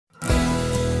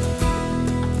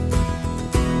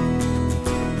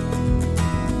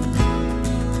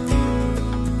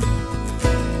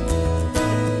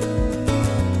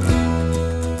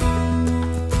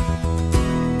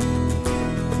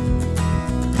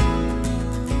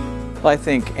Well, I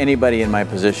think anybody in my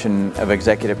position of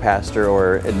executive pastor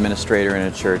or administrator in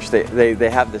a church, they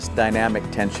have this dynamic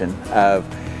tension of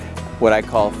what I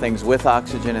call things with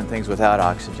oxygen and things without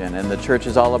oxygen. And the church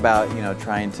is all about,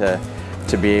 trying to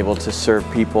be able to serve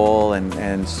people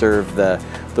and serve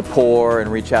the poor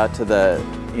and reach out to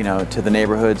the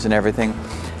neighborhoods and everything.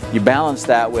 You balance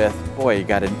that with, boy, you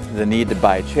got the need to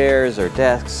buy chairs or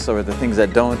desks or the things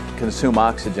that don't consume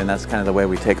oxygen. That's kind of the way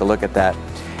we take a look at that.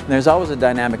 And there's always a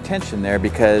dynamic tension there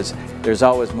because there's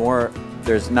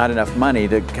not enough money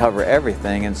to cover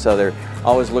everything, and so they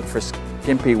always look for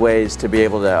skimpy ways to be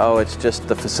able to, oh, it's just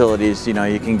the facilities, you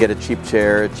can get a cheap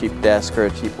chair, a cheap desk, or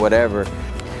a cheap whatever.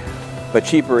 But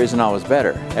cheaper isn't always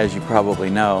better, as you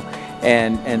probably know.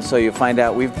 And so you find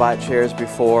out we've bought chairs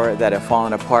before that have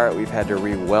fallen apart. We've had to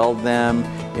re-weld them.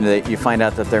 You find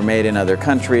out that they're made in other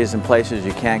countries and places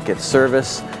you can't get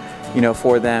service,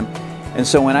 for them. And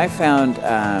so when I found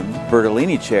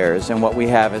Bertolini chairs and what we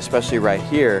have, especially right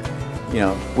here,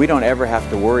 we don't ever have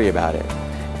to worry about it.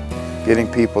 Getting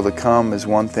people to come is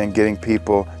one thing, getting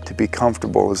people to be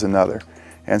comfortable is another.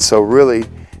 And so really,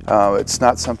 it's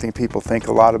not something people think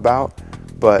a lot about,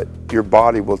 but your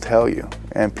body will tell you,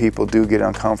 and people do get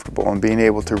uncomfortable, and being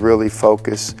able to really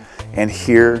focus and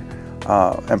hear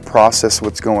and process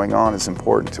what's going on is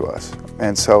important to us.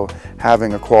 And so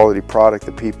having a quality product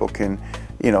that people can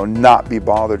not be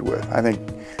bothered with. I think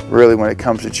really when it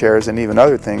comes to chairs and even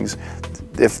other things,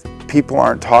 if people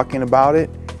aren't talking about it,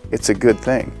 it's a good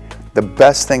thing. The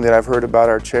best thing that I've heard about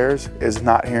our chairs is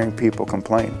not hearing people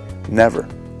complain. Never.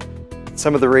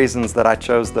 Some of the reasons that I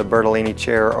chose the Bertolini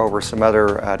chair over some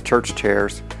other church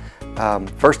chairs,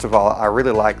 first of all, I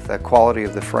really like the quality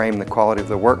of the frame, the quality of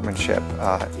the workmanship.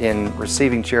 In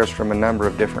receiving chairs from a number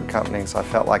of different companies, I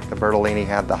felt like the Bertolini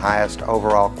had the highest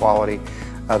overall quality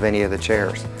of any of the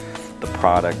chairs. The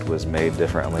product was made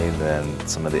differently than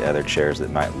some of the other chairs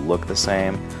that might look the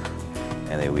same,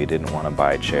 and we didn't want to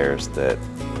buy chairs that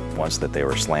once that they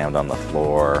were slammed on the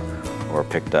floor or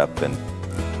picked up and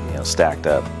stacked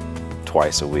up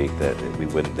twice a week that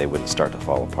they wouldn't start to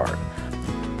fall apart.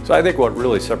 So I think what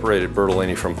really separated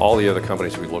Bertolini from all the other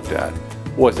companies we looked at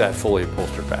was that fully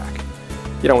upholstered back.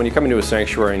 When you come into a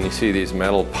sanctuary and you see these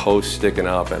metal posts sticking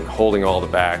up and holding all the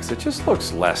backs, it just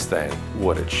looks less than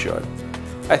what it should.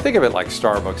 I think of it like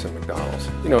Starbucks and McDonald's.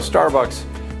 Starbucks,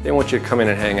 they want you to come in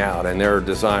and hang out, and their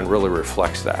design really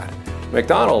reflects that.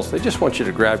 McDonald's, they just want you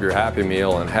to grab your Happy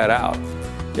Meal and head out,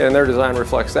 and their design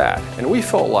reflects that. And we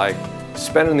felt like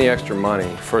spending the extra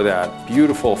money for that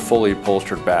beautiful, fully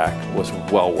upholstered back was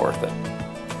well worth it.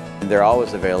 They're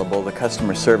always available. The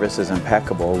customer service is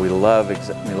impeccable. We love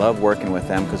working with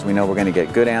them because we know we're going to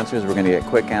get good answers, we're going to get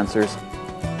quick answers.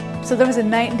 So there was a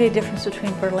night and day difference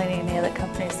between Bertolini and the other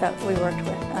companies that we worked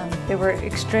with. They were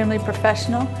extremely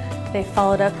professional. They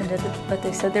followed up and did what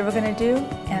they said they were going to do,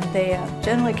 and they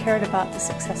generally cared about the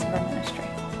success of our ministry.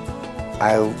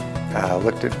 I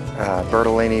looked at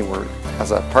Bertolini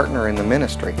as a partner in the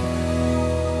ministry.